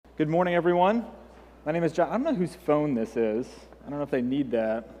Good morning, everyone. My name is John. I don't know whose phone this is. I don't know if they need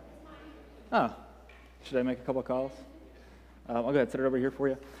that. Oh, should I make a couple of calls? I'll go ahead and set it over here for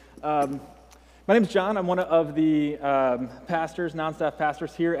you. My name is John. I'm one of the pastors, non-staff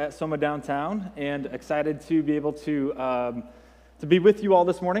pastors here at Soma Downtown, and excited to be able to be with you all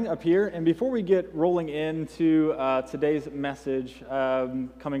this morning up here. And before we get rolling into today's message,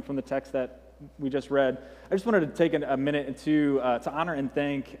 coming from the text that we just read, I just wanted to take a minute to honor and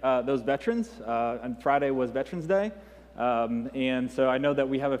thank those veterans. And Friday was Veterans Day, and so I know that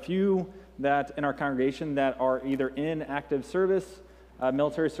we have a few that in our congregation that are either in active service,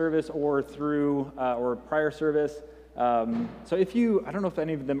 military service, or through or prior service. So if you, I don't know if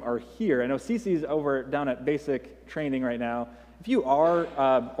any of them are here. I know Cece's over down at basic training right now. If you are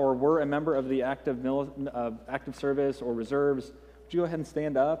or were a member of the active service or reserves, would you go ahead and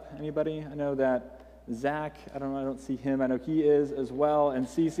stand up? Anybody? I know that Zach, I don't see him. I know he is as well. And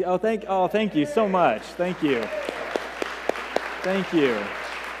Cece, thank you so much. Thank you. Thank you.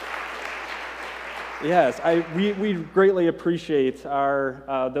 Yes, we greatly appreciate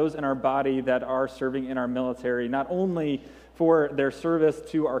those in our body that are serving in our military, not only for their service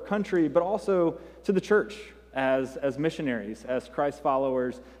to our country, but also to the church as missionaries, as Christ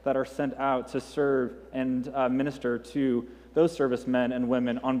followers that are sent out to serve and minister to those servicemen and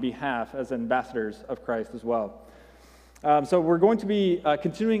women on behalf as ambassadors of Christ as well. So we're going to be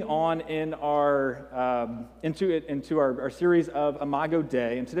continuing on in into our series of Imago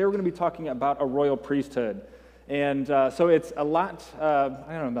Dei, and today we're going to be talking about a royal priesthood. And so it's a lot, I don't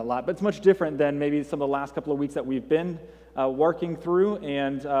know about a lot, but it's much different than maybe some of the last couple of weeks that we've been working through.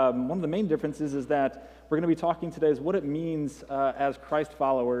 And one of the main differences is that we're going to be talking today is what it means as Christ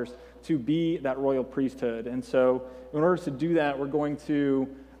followers to be that royal priesthood. And so in order to do that, we're going to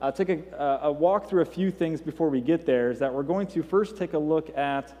take a walk through a few things before we get there. Is that we're going to first take a look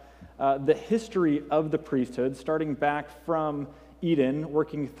at the history of the priesthood, starting back from Eden,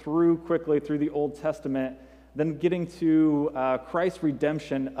 working quickly through the Old Testament, then getting to Christ's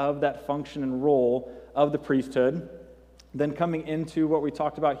redemption of that function and role of the priesthood, then coming into what we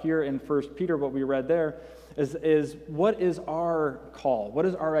talked about here in 1 Peter, what we read there, is what is our call? What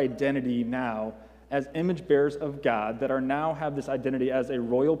is our identity now as image bearers of God that are now have this identity as a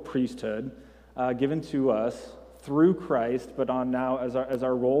royal priesthood given to us through Christ, but on now as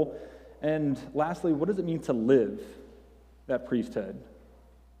our role? And lastly, what does it mean to live that priesthood?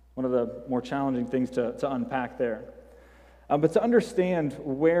 One of the more challenging things to unpack there. But to understand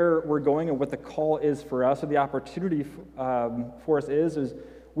where we're going and what the call is for us, or the opportunity for us is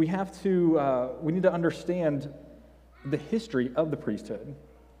we need to understand the history of the priesthood.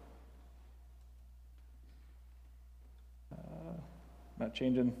 Not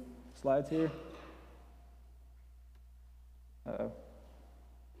changing slides here. Uh-oh.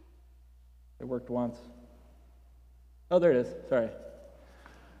 It worked once. Oh, there it is. Sorry.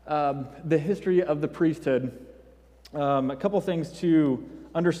 The history of the priesthood. A couple things to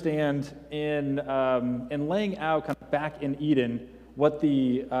understand in laying out kind of back in Eden what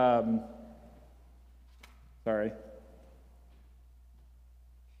the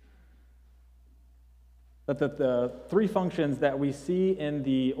that the three functions that we see in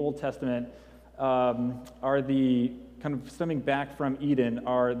the Old Testament are the kind of stemming back from Eden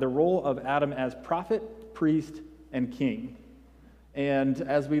are the role of Adam as prophet, priest, and king. And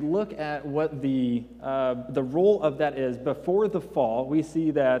as we look at what the role of that is before the fall, we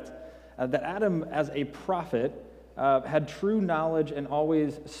see that Adam, as a prophet, had true knowledge and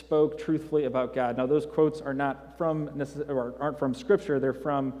always spoke truthfully about God. Now, those quotes are not aren't from Scripture; they're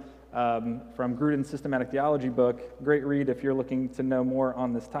from Gruden's Systematic Theology book. Great read if you're looking to know more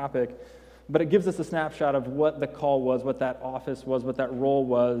on this topic. But it gives us a snapshot of what the call was, what that office was, what that role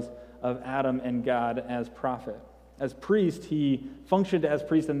was of Adam and God as prophet. As priest, he functioned as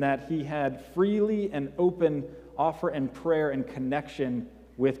priest in that he had freely and open offer and prayer and connection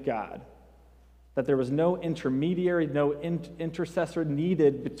with God. That there was no intermediary, no intercessor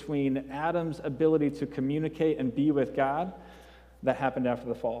needed between Adam's ability to communicate and be with God. That happened after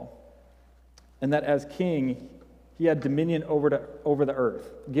the fall. And that as king, he had dominion over the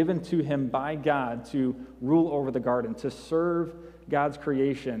earth, given to him by God to rule over the garden, to serve God's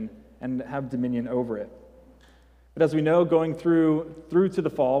creation and have dominion over it. But as we know, going through to the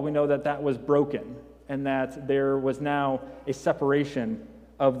fall, we know that was broken and that there was now a separation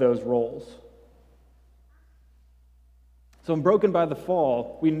of those roles. So broken by the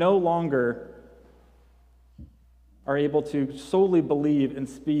fall, we no longer are able to solely believe and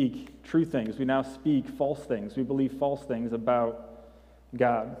speak true things. We now speak false things. We believe false things about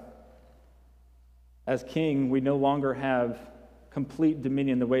God. As king, we no longer have complete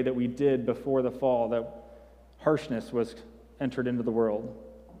dominion the way that we did before the fall, that harshness was entered into the world,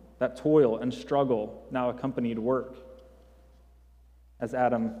 that toil and struggle now accompanied work as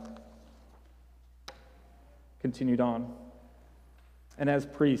Adam continued on. And as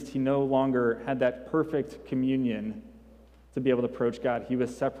priest, he no longer had that perfect communion to be able to approach God. He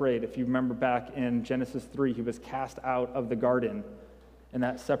was separated. If you remember back in Genesis 3, he was cast out of the garden, and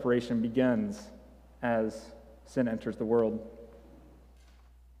that separation begins as sin enters the world.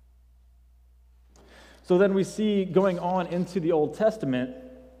 So then we see going on into the Old Testament,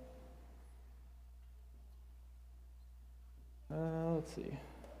 let's see,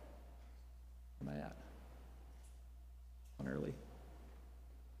 where am I at? On early.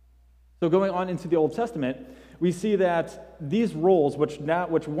 So going on into the Old Testament, we see that these roles, which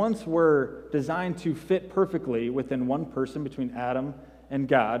once were designed to fit perfectly within one person between Adam and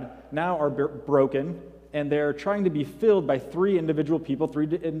God, now are broken, and they're trying to be filled by three individual people, three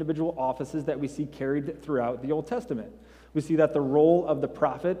individual offices that we see carried throughout the Old Testament. We see that the role of the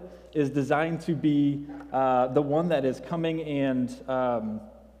prophet is designed to be the one that is coming and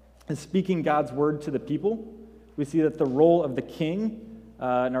is speaking God's word to the people. We see that the role of the king,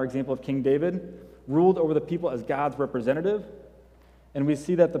 in our example of King David, ruled over the people as God's representative. And we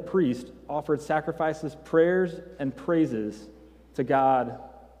see that the priest offered sacrifices, prayers, and praises to God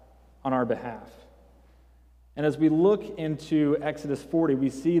on our behalf. And as we look into Exodus 40, we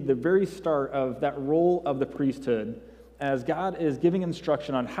see the very start of that role of the priesthood as God is giving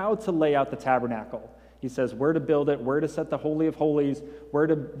instruction on how to lay out the tabernacle. He says where to build it, where to set the Holy of Holies, where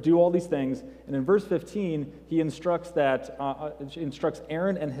to do all these things. And in verse 15, he instructs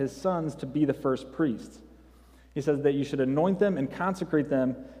Aaron and his sons to be the first priests. He says that you should anoint them and consecrate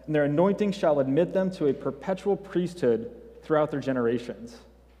them, and their anointing shall admit them to a perpetual priesthood throughout their generations.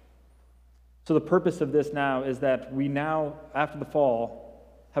 So the purpose of this now is that we now, after the fall,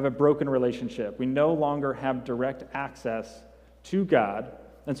 have a broken relationship. We no longer have direct access to God.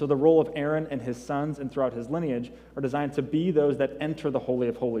 And so the role of Aaron and his sons and throughout his lineage are designed to be those that enter the Holy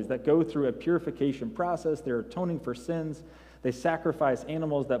of Holies, that go through a purification process. They're atoning for sins. They sacrifice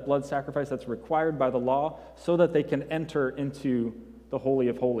animals, that blood sacrifice that's required by the law, so that they can enter into the Holy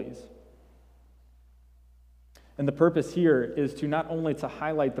of Holies. And the purpose here is to not only to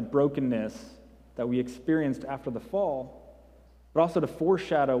highlight the brokenness that we experienced after the fall, but also to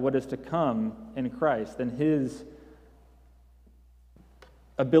foreshadow what is to come in Christ and his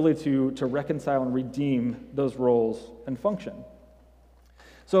ability to reconcile and redeem those roles and function.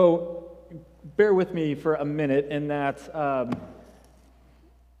 So bear with me for a minute in that I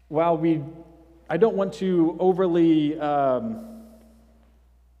don't want to overly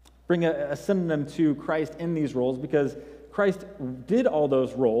bring a synonym to Christ in these roles, because Christ did all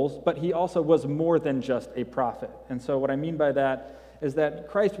those roles, but he also was more than just a prophet. And so what I mean by that is that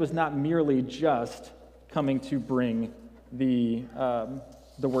Christ was not merely just coming to bring the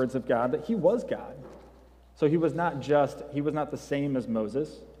words of God, that he was God. So he was not the same as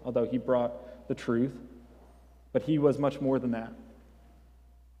Moses, although he brought the truth, but he was much more than that.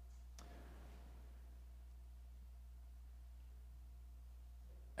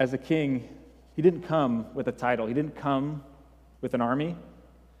 As a king, he didn't come with a title. He didn't come with an army.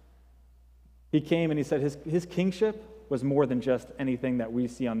 He came and he said his kingship was more than just anything that we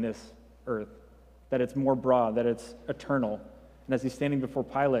see on this earth, that it's more broad, that it's eternal. And as he's standing before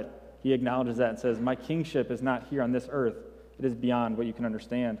Pilate, he acknowledges that and says, my kingship is not here on this earth. It is beyond what you can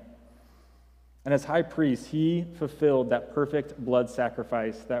understand. And as high priest, he fulfilled that perfect blood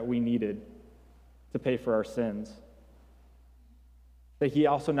sacrifice that we needed to pay for our sins. That he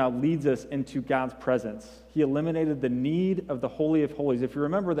also now leads us into God's presence. He eliminated the need of the Holy of Holies. If you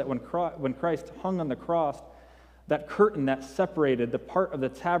remember that when Christ hung on the cross, that curtain that separated the part of the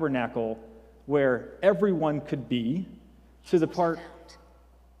tabernacle where everyone could be to the part...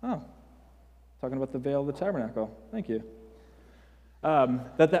 Oh, talking about the veil of the tabernacle. Thank you.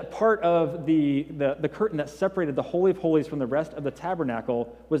 That part of the curtain that separated the Holy of Holies from the rest of the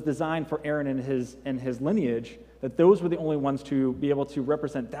tabernacle was designed for Aaron and his lineage, that those were the only ones to be able to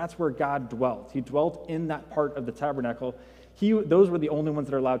represent. That's where God dwelt. He dwelt in that part of the tabernacle. Those were the only ones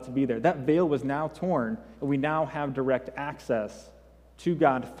that are allowed to be there. That veil was now torn, and we now have direct access to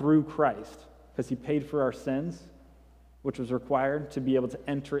God through Christ, because he paid for our sins, which was required to be able to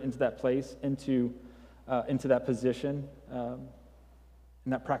enter into that place, into that position, in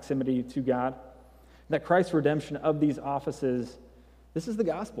that proximity to God. That Christ's redemption of these offices, this is the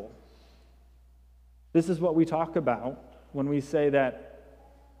gospel. This is what we talk about when we say that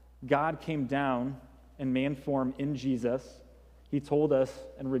God came down in man form in Jesus. He told us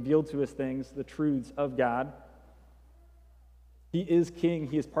and revealed to us things, the truths of God. He is king.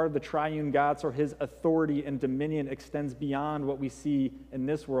 He is part of the triune God, so his authority and dominion extends beyond what we see in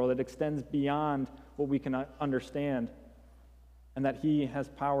this world. It extends beyond what we can understand, and that he has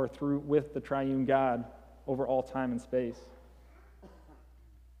power with the triune God over all time and space.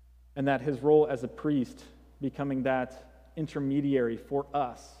 And that his role as a priest, becoming that intermediary for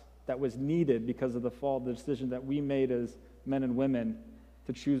us that was needed because of the fall, the decision that we made as men and women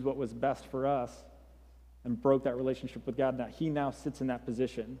to choose what was best for us, and broke that relationship with God. Now he now sits in that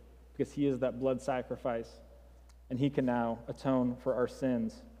position because he is that blood sacrifice, and he can now atone for our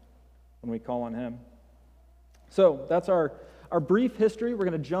sins when we call on him. So that's our brief history. We're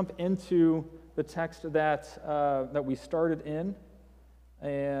going to jump into the text that we started in,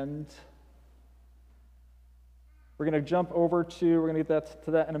 and we're going to jump over to, we're going to get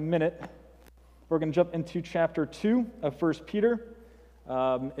to that in a minute. We're going to jump into chapter 2 of 1 Peter.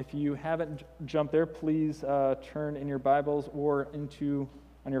 If you haven't jumped there, please turn in your Bibles or on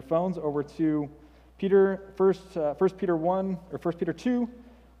your phones over to 1 Peter 1, or 1 Peter 2,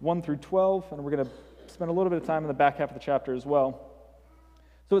 1 through 12, and we're going to spend a little bit of time in the back half of the chapter as well.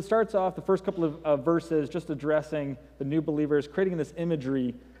 So it starts off, the first couple of verses, just addressing the new believers, creating this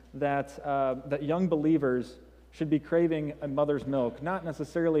imagery that young believers should be craving a mother's milk, not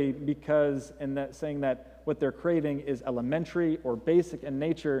necessarily because saying that what they're craving is elementary or basic in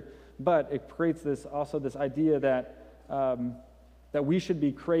nature, but it creates this idea that we should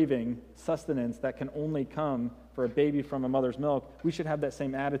be craving sustenance that can only come for a baby from a mother's milk. We should have that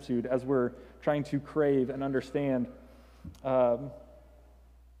same attitude as we're trying to crave and understand the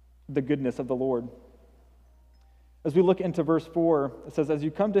goodness of the Lord. As we look into verse 4, it says, "As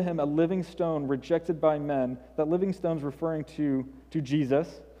you come to him, a living stone rejected by men," that living stone's referring to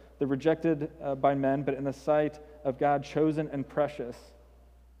Jesus, the rejected by men, but in the sight of God, chosen and precious.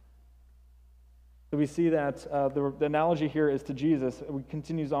 So we see that the analogy here is to Jesus. It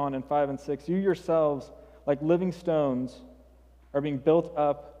continues on in 5 and 6. "You yourselves, like living stones, are being built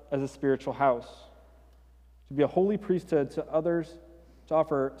up as a spiritual house, to be a holy priesthood to others, to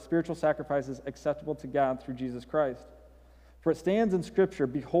offer spiritual sacrifices acceptable to God through Jesus Christ. For it stands in Scripture,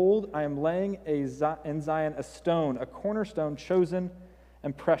 'Behold, I am laying in Zion a stone, a cornerstone chosen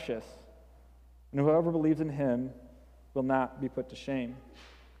and precious, and whoever believes in him will not be put to shame.'"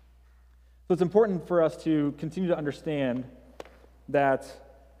 So it's important for us to continue to understand that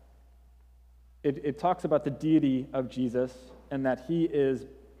it talks about the deity of Jesus, and that he is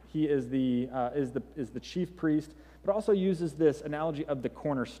the chief priest, but also uses this analogy of the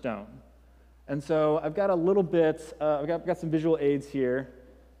cornerstone. And so I've got a little bit, I've got some visual aids here.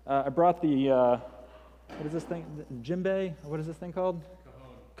 I brought the, what is this thing? Djembe? What is this thing called?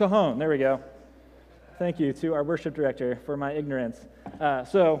 Cajon. There we go. Thank you to our worship director for my ignorance.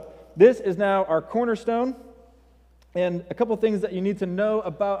 So this is now our cornerstone. And a couple things that you need to know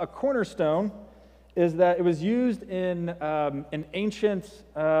about a cornerstone is that it was used in ancient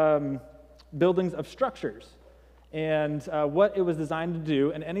buildings of structures. And what it was designed to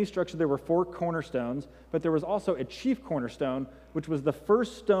do, in any structure there were 4 cornerstones, but there was also a chief cornerstone, which was the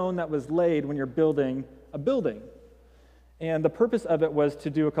first stone that was laid when you're building a building. And the purpose of it was to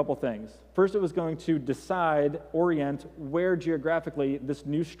do a couple things. First, it was going to orient where geographically this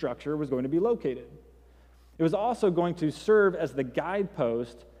new structure was going to be located. It was also going to serve as the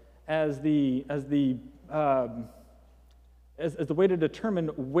guidepost, as the way to determine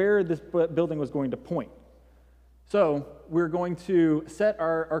where this building was going to point. So we're going to set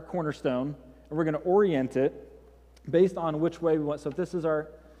our cornerstone, and we're going to orient it based on which way we want. So if this is our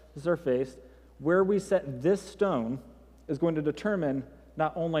face, where we set this stone is going to determine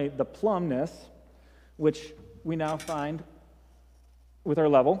not only the plumbness, which we now find with our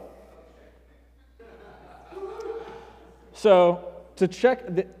level. So to check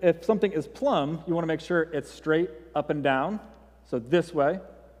if something is plumb, you want to make sure it's straight up and down, so this way.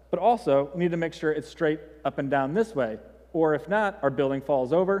 But also, we need to make sure it's straight up and down this way. Or if not, our building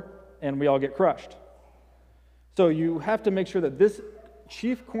falls over and we all get crushed. So you have to make sure that this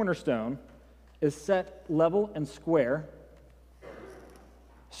chief cornerstone is set level and square.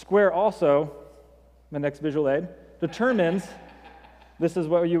 Square also, the next visual aid, determines, this is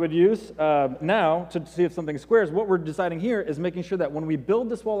what you would use now to see if something squares. What we're deciding here is making sure that when we build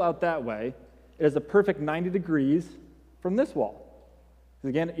this wall out that way, it is a perfect 90 degrees from this wall.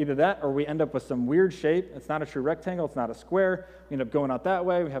 Again, either that or we end up with some weird shape. It's not a true rectangle. It's not a square. We end up going out that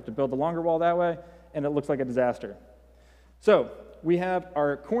way. We have to build the longer wall that way, and it looks like a disaster. So we have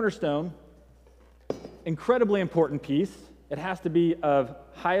our cornerstone, incredibly important piece. It has to be of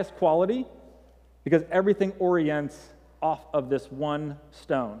highest quality because everything orients off of this one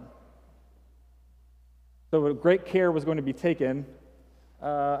stone. So great care was going to be taken.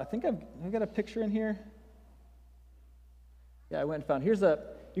 I think I've got a picture in here. Yeah, I went and found. You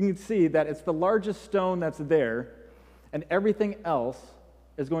can see that it's the largest stone that's there, and everything else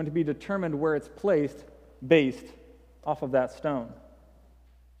is going to be determined where it's placed based off of that stone.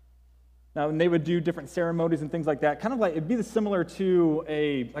 Now, and they would do different ceremonies and things like that, kind of like, it'd be similar to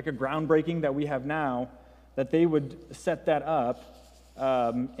a groundbreaking that we have now, that they would set that up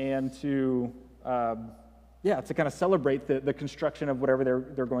and to kind of celebrate the construction of whatever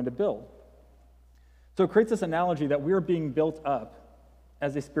they're going to build. So it creates this analogy that we are being built up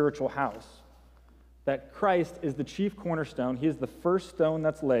as a spiritual house, that Christ is the chief cornerstone, he is the first stone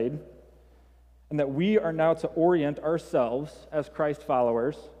that's laid, and that we are now to orient ourselves as Christ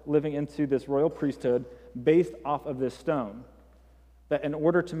followers, living into this royal priesthood based off of this stone. That in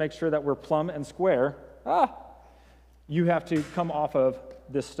order to make sure that we're plumb and square, you have to come off of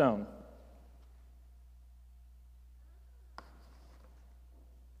this stone.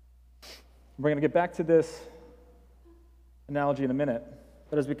 We're going to get back to this analogy in a minute,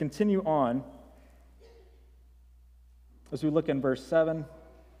 but as we continue on, as we look in verse 7,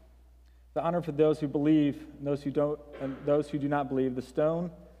 the honor for those who believe and those who don't, and those who do not believe, the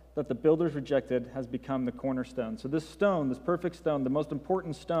stone that the builders rejected has become the cornerstone. So this stone, this perfect stone, the most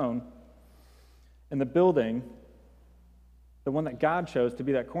important stone in the building, the one that God chose to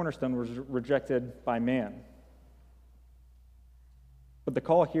be that cornerstone, was rejected by man. But the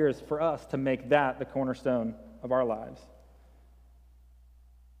call here is for us to make that the cornerstone of our lives.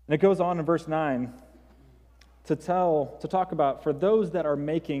 And it goes on in verse 9 to talk about, for those that are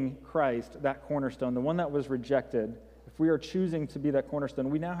making Christ that cornerstone, the one that was rejected, if we are choosing to be that cornerstone,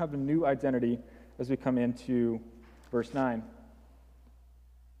 we now have a new identity as we come into verse 9.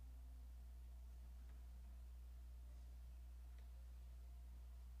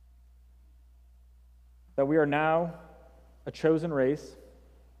 That we are now a chosen race,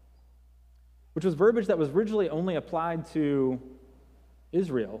 which was verbiage that was originally only applied to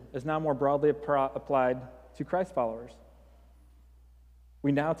Israel, is now more broadly applied to Christ followers.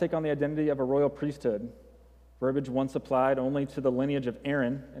 We now take on the identity of a royal priesthood. Verbiage once applied only to the lineage of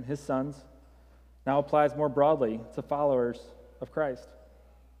Aaron and his sons now applies more broadly to followers of Christ.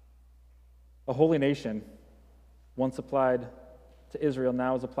 A holy nation, once applied to Israel,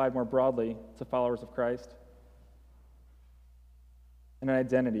 now is applied more broadly to followers of Christ. And an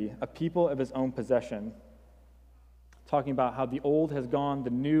identity, a people of his own possession, talking about how the old has gone, the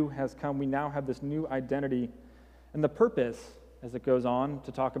new has come. We now have this new identity. And the purpose, as it goes on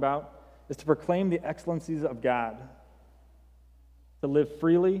to talk about, is to proclaim the excellencies of God, to live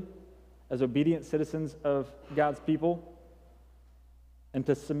freely as obedient citizens of God's people, and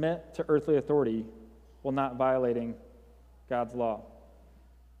to submit to earthly authority while not violating God's law.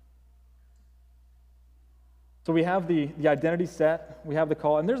 So we have the identity set, we have the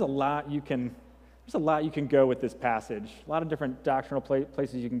call, and there's a lot you can go with this passage. A lot of different doctrinal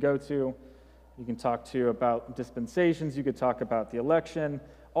places you can go to. You can talk to about dispensations, you could talk about the election,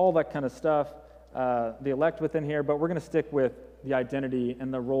 all that kind of stuff, the elect within here, but we're going to stick with the identity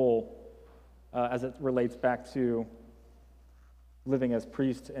and the role as it relates back to living as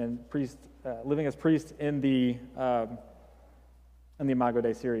priest in the Imago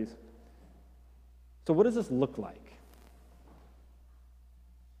Dei series. So what does this look like?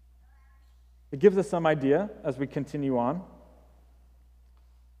 It gives us some idea as we continue on.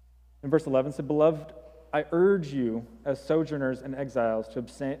 In verse 11, it said, "Beloved, I urge you as sojourners and exiles to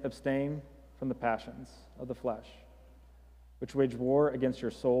abstain from the passions of the flesh, which wage war against your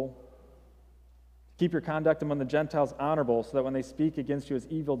soul. Keep your conduct among the Gentiles honorable, so that when they speak against you as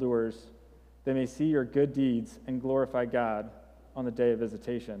evildoers, they may see your good deeds and glorify God on the day of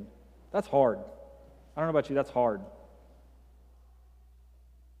visitation." That's hard. I don't know about you, that's hard.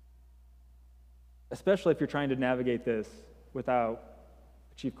 Especially if you're trying to navigate this without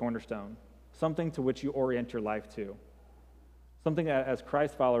a chief cornerstone, something to which you orient your life to. Something that, as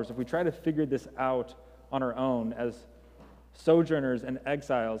Christ followers, if we try to figure this out on our own as sojourners and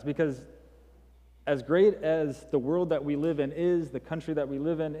exiles, because as great as the world that we live in is, the country that we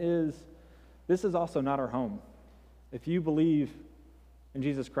live in is, this is also not our home. If you believe in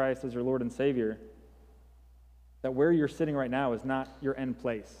Jesus Christ as your Lord and Savior, that where you're sitting right now is not your end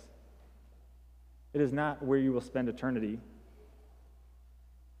place. It is not where you will spend eternity.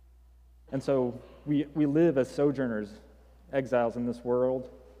 And so we live as sojourners, exiles in this world.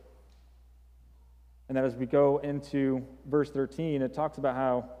 And that as we go into verse 13, it talks about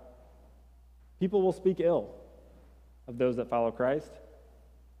how people will speak ill of those that follow Christ,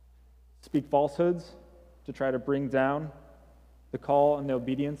 speak falsehoods to try to bring down the call and the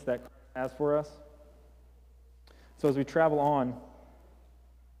obedience that Christ has for us. So as we travel on,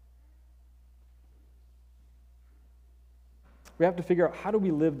 we have to figure out, how do we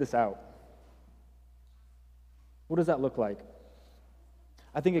live this out? What does that look like?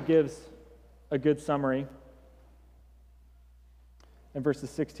 I think it gives a good summary in verses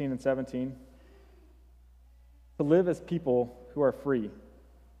 16 and 17. To live as people who are free,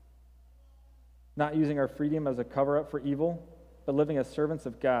 not using our freedom as a cover-up for evil, but living as servants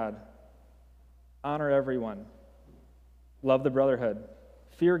of God. Honor everyone. Love the brotherhood.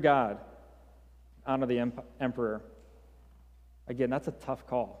 Fear God. Honor the emperor. Again, that's a tough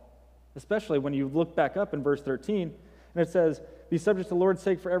call, especially when you look back up in verse 13, and it says, be subject to the Lord's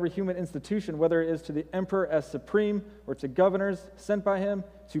sake for every human institution, whether it is to the emperor as supreme or to governors sent by him,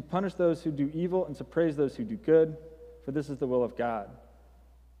 to punish those who do evil and to praise those who do good, for this is the will of God,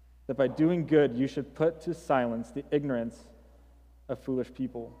 that by doing good you should put to silence the ignorance of foolish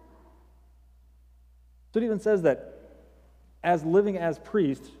people. So it even says that as living as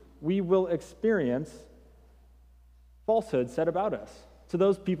priests, we will experience falsehood said about us to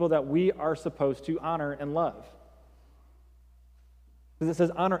those people that we are supposed to honor and love. Because it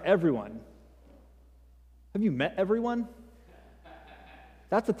says honor everyone. Have you met everyone?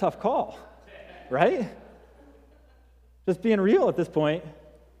 That's a tough call, right? Just being real at this point,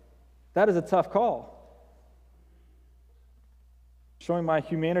 that is a tough call. Showing my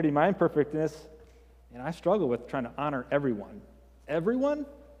humanity, my imperfectness, and I struggle with trying to honor everyone. Everyone?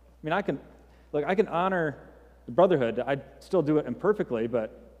 I mean, I can honor the brotherhood. I still do it imperfectly,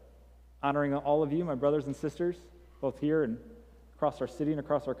 but honoring all of you, my brothers and sisters, both here and across our city and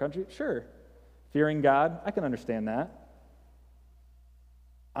across our country, sure. Fearing God, I can understand that.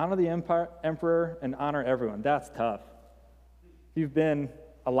 Honor the emperor and honor everyone. That's tough. If you've been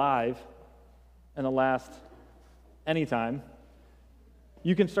alive in the last any time,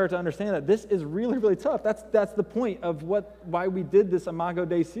 you can start to understand that this is really, really tough. That's the point of why we did this Imago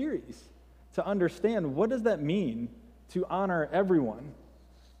Dei series, to understand what does that mean to honor everyone.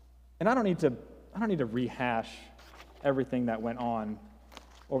 And I don't need to rehash everything that went on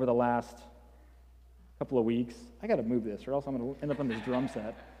over the last couple of weeks. I got to move this, or else I'm going to end up on this drum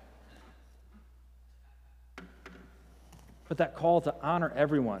set. But that call to honor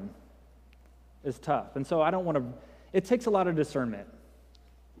everyone is tough. And so it takes a lot of discernment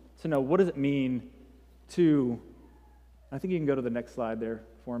to know, what does it mean to, I think you can go to the next slide there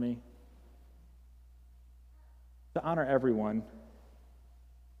for me. To honor everyone,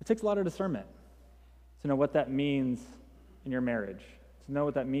 it takes a lot of discernment to know what that means in your marriage, to know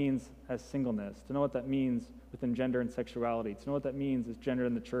what that means as singleness, to know what that means within gender and sexuality, to know what that means as gender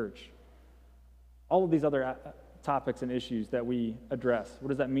in the church. All of these other topics and issues that we address. What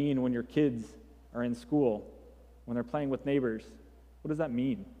does that mean when your kids are in school, when they're playing with neighbors? What does that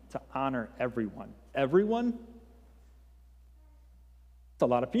mean to honor everyone? Everyone? It's a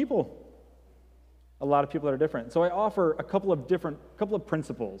lot of people. A lot of people that are different. So I offer a couple of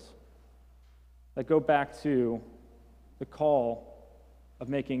principles that go back to the call of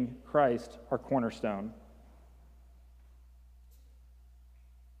making Christ our cornerstone.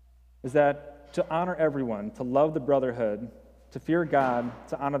 Is that to honor everyone, to love the brotherhood, to fear God,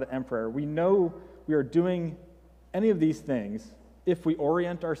 to honor the emperor. We know we are doing any of these things if we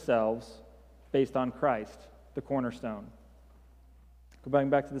orient ourselves based on Christ, the cornerstone. Going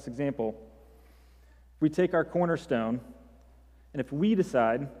back to this example, if we take our cornerstone, and if we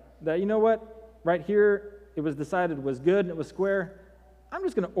decide that, you know what, right here, it was decided was good and it was square, I'm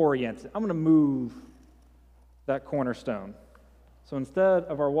just going to orient it. I'm going to move that cornerstone. So instead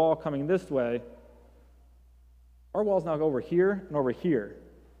of our wall coming this way, our wall's now over here and over here.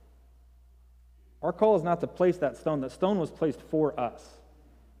 Our call is not to place that stone. That stone was placed for us.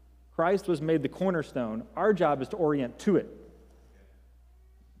 Christ was made the cornerstone. Our job is to orient to it.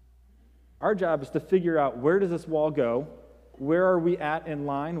 Our job is to figure out, where does this wall go? Where are we at in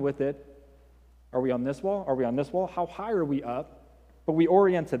line with it? Are we on this wall? Are we on this wall? How high are we up? But we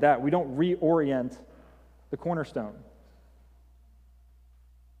orient to that. We don't reorient the cornerstone.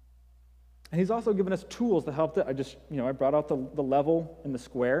 And he's also given us tools to help that. I brought out the level and the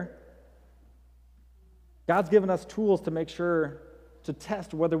square. God's given us tools to make sure to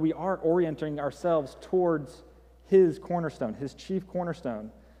test whether we are orienting ourselves towards his cornerstone, his chief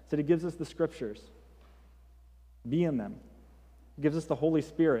cornerstone. So he gives us the scriptures. Be in them. He gives us the Holy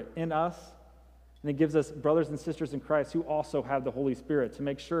Spirit in us, and he gives us brothers and sisters in Christ who also have the Holy Spirit to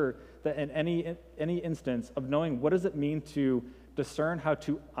make sure that in any instance of knowing what does it mean to discern how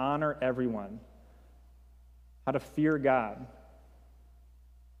to honor everyone, how to fear God,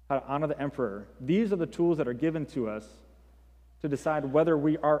 how to honor the emperor. These are the tools that are given to us to decide whether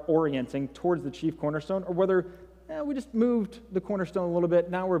we are orienting towards the chief cornerstone or whether we just moved the cornerstone a little bit.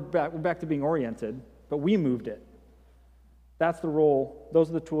 Now we're back to being oriented, but we moved it. That's the role. Those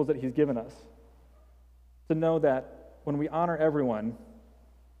are the tools that he's given us. To know that when we honor everyone,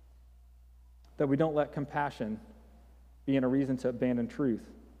 that we don't let compassion be a reason to abandon truth.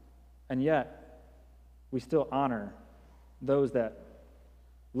 And yet, we still honor those that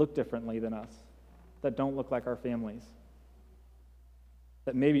look differently than us, that don't look like our families,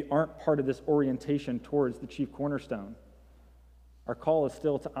 that maybe aren't part of this orientation towards the chief cornerstone. Our call is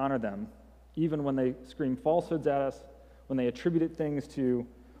still to honor them, even when they scream falsehoods at us, when they attribute things to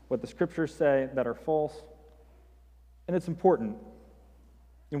what the scriptures say that are false. And it's important,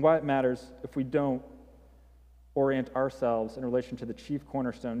 and why it matters if we don't orient ourselves in relation to the chief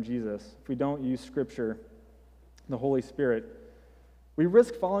cornerstone, Jesus, if we don't use Scripture, the Holy Spirit, we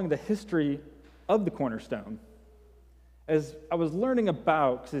risk following the history of the cornerstone. As I was learning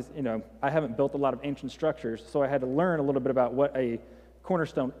about, because I haven't built a lot of ancient structures, so I had to learn a little bit about what a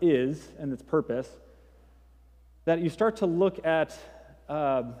cornerstone is and its purpose, that you start to look at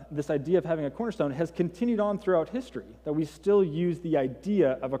this idea of having a cornerstone has continued on throughout history, that we still use the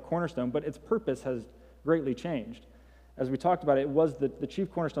idea of a cornerstone, but its purpose has greatly changed. As we talked about, it was the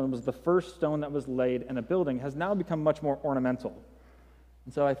chief cornerstone was the first stone that was laid in a building, has now become much more ornamental.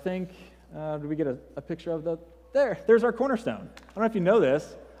 And so I think, did we get a picture of there's our cornerstone. I don't know if you know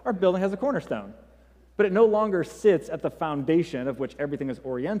this, our building has a cornerstone, but it no longer sits at the foundation of which everything is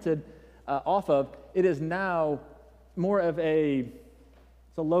oriented off of. It is now more of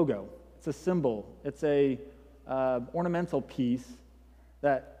it's a logo, it's a symbol, it's a ornamental piece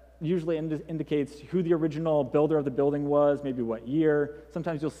that usually indicates who the original builder of the building was, maybe what year.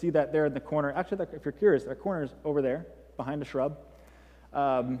 Sometimes you'll see that there in the corner. Actually, if you're curious, that corner is over there, behind a shrub.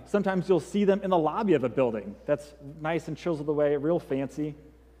 Sometimes you'll see them in the lobby of a building. That's nice and chiseled away, real fancy,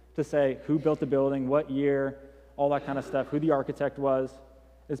 to say who built the building, what year, all that kind of stuff, who the architect was.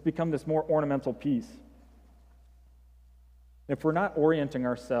 It's become this more ornamental piece. If we're not orienting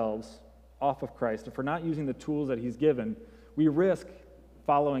ourselves off of Christ, if we're not using the tools that he's given, we risk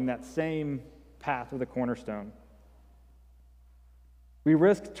following that same path of the cornerstone. We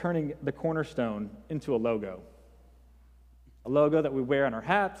risk turning the cornerstone into a logo that we wear on our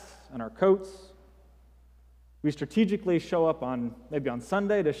hats, on our coats. We strategically show up maybe on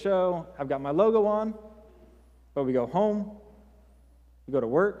Sunday to show, I've got my logo on, but we go home, we go to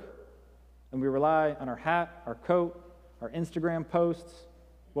work, and we rely on our hat, our coat, our Instagram posts,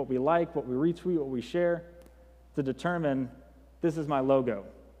 what we like, what we retweet, what we share, to determine this is my logo.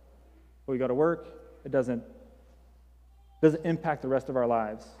 When we go to work, it doesn't impact the rest of our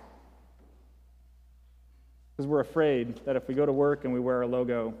lives. Because we're afraid that if we go to work and we wear a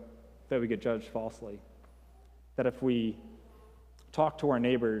logo, that we get judged falsely. That if we talk to our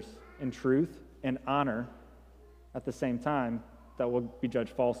neighbors in truth and honor at the same time, that we'll be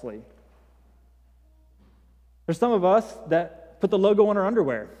judged falsely. There's some of us that put the logo on our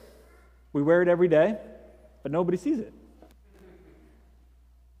underwear. We wear it every day, but nobody sees it.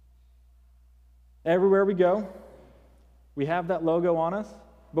 Everywhere we go, we have that logo on us,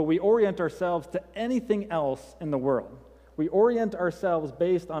 but we orient ourselves to anything else in the world. We orient ourselves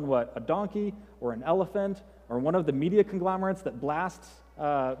based on what? A donkey or an elephant or one of the media conglomerates that blasts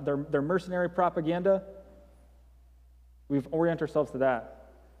their mercenary propaganda. We orient ourselves to that.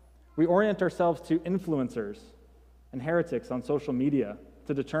 We orient ourselves to influencers and heretics on social media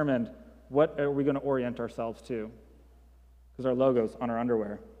to determine what are we going to orient ourselves to, because our logo's on our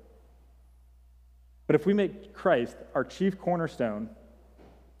underwear. But if we make Christ our chief cornerstone,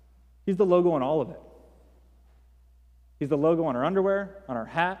 he's the logo on all of it. He's the logo on our underwear, on our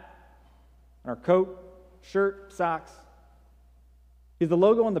hat, on our coat, shirt, socks. He's the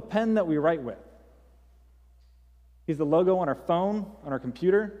logo on the pen that we write with. He's the logo on our phone, on our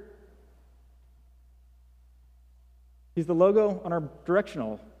computer. He's the logo on our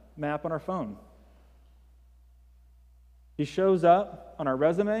directional map on our phone. He shows up on our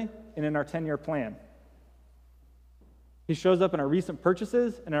resume and in our 10-year plan. He shows up in our recent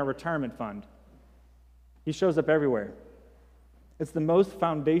purchases and our retirement fund. He shows up everywhere. It's the most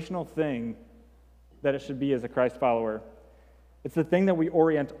foundational thing that it should be as a Christ follower. It's the thing that we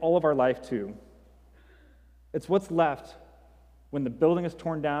orient all of our life to. It's what's left when the building is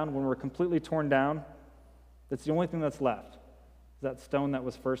torn down, when we're completely torn down. That's the only thing that's left, is that stone that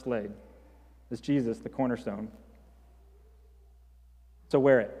was first laid. Is Jesus, the cornerstone. So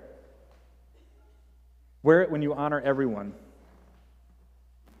wear it. Wear it when you honor everyone.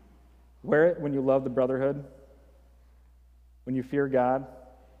 Wear it when you love the brotherhood, when you fear God,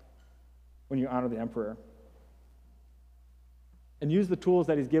 when you honor the emperor. And use the tools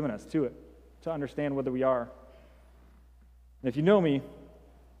that he's given us to understand whether we are. And if you know me,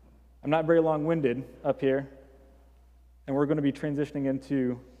 I'm not very long-winded up here, and we're going to be transitioning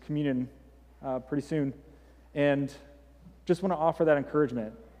into communion pretty soon. And just want to offer that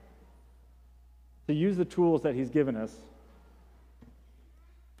encouragement to use the tools that he's given us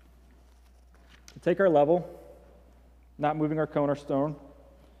to take our level, not moving our cornerstone,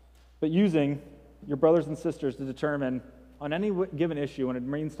 but using your brothers and sisters to determine on any given issue when it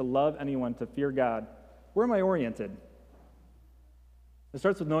means to love anyone, to fear God, where am I oriented? It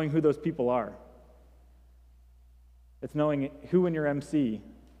starts with knowing who those people are. It's knowing who in your MC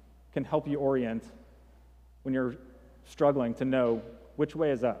can help you orient when you're struggling to know which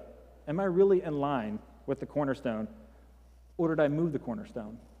way is up. Am I really in line with the cornerstone, or did I move the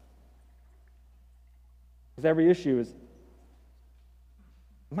cornerstone? Because every issue is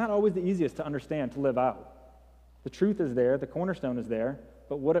not always the easiest to understand, to live out. The truth is there, the cornerstone is there,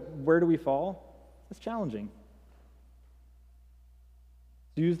 but where do we fall? It's challenging.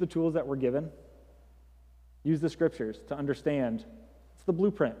 So use the tools that we're given. Use the scriptures to understand. It's the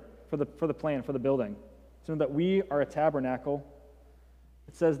blueprint for the plan, for the building. So that we are a tabernacle.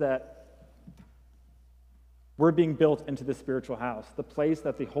 It says that we're being built into the spiritual house, the place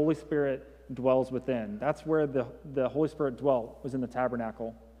that the Holy Spirit dwells within. That's where the Holy Spirit dwelt, was in the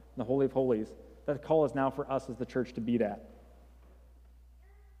tabernacle, the Holy of Holies. That call is now for us as the church to be that.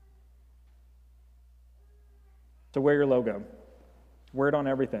 So wear your logo. Wear it on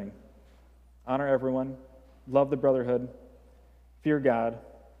everything. Honor everyone. Love the brotherhood. Fear God.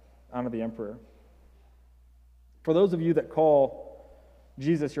 Honor the emperor. For those of you that call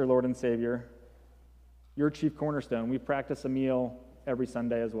Jesus your Lord and Savior, your chief cornerstone, we practice a meal every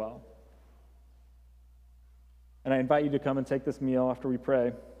Sunday as well. And I invite you to come and take this meal after we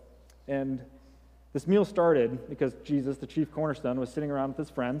pray. And this meal started because Jesus, the chief cornerstone, was sitting around with his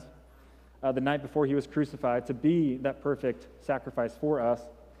friends the night before he was crucified to be that perfect sacrifice for us,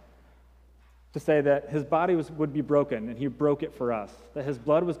 to say that his body would be broken, and he broke it for us, that his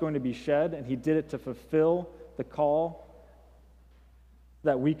blood was going to be shed, and he did it to fulfill the call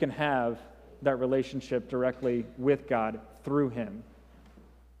that we can have that relationship directly with God through him,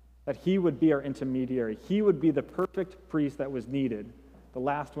 that he would be our intermediary. He would be the perfect priest that was needed, the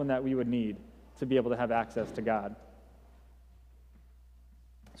last one that we would need to be able to have access to God.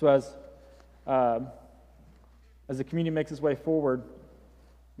 So as the communion makes its way forward,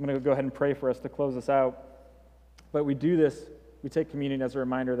 I'm going to go ahead and pray for us to close us out. But we do this, we take communion as a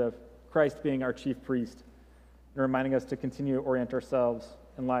reminder of Christ being our chief priest and reminding us to continue to orient ourselves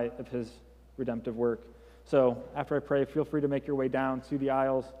in light of his redemptive work. So after I pray, feel free to make your way down to the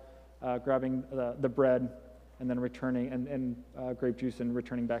aisles, grabbing the bread, and then returning, and grape juice, and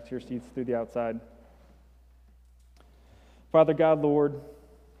returning back to your seats through the outside. Father God, Lord,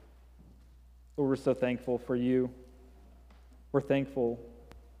 we're so thankful for you. We're thankful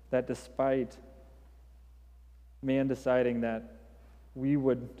that despite man deciding that we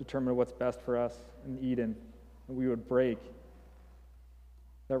would determine what's best for us in Eden, and we would break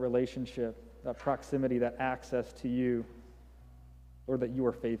that relationship, that proximity, that access to you, Lord, that you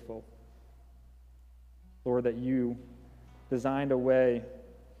are faithful. Lord, that you designed a way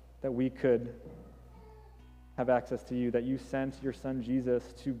that we could have access to you, that you sent your son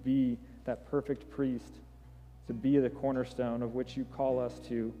Jesus to be that perfect priest, to be the cornerstone of which you call us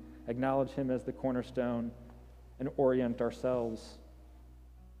to acknowledge him as the cornerstone and orient ourselves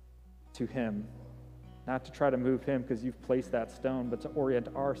to him. Not to try to move him because you've placed that stone, but to orient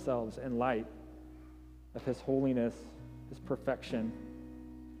ourselves in light of his holiness, his perfection,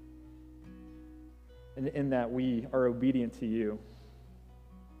 and in that we are obedient to you,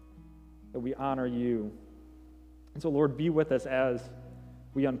 that we honor you. And so, Lord, be with us as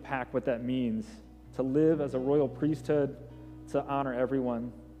we unpack what that means to live as a royal priesthood, to honor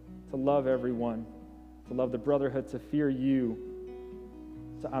everyone, to love everyone, to love the brotherhood, to fear you,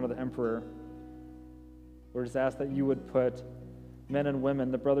 to honor the emperor. Lord, just ask that you would put men and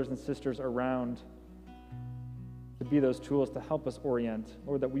women, the brothers and sisters around, to be those tools to help us orient,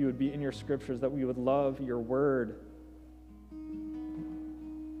 or that we would be in your scriptures, that we would love your word.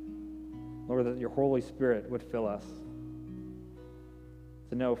 Lord, that your Holy Spirit would fill us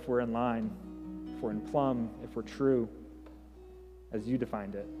to know if we're in line, if we're in plumb, if we're true, as you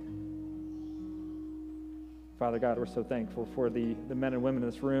defined it. Father God, we're so thankful for the men and women in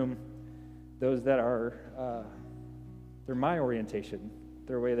this room, those that are, they're my orientation,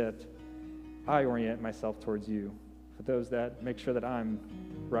 they're a way that I orient myself towards you, for those that make sure that I'm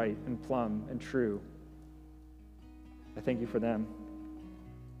right and plumb and true. I thank you for them.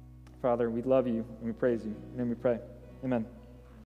 Father, we love you and we praise you. In your name we pray. Amen.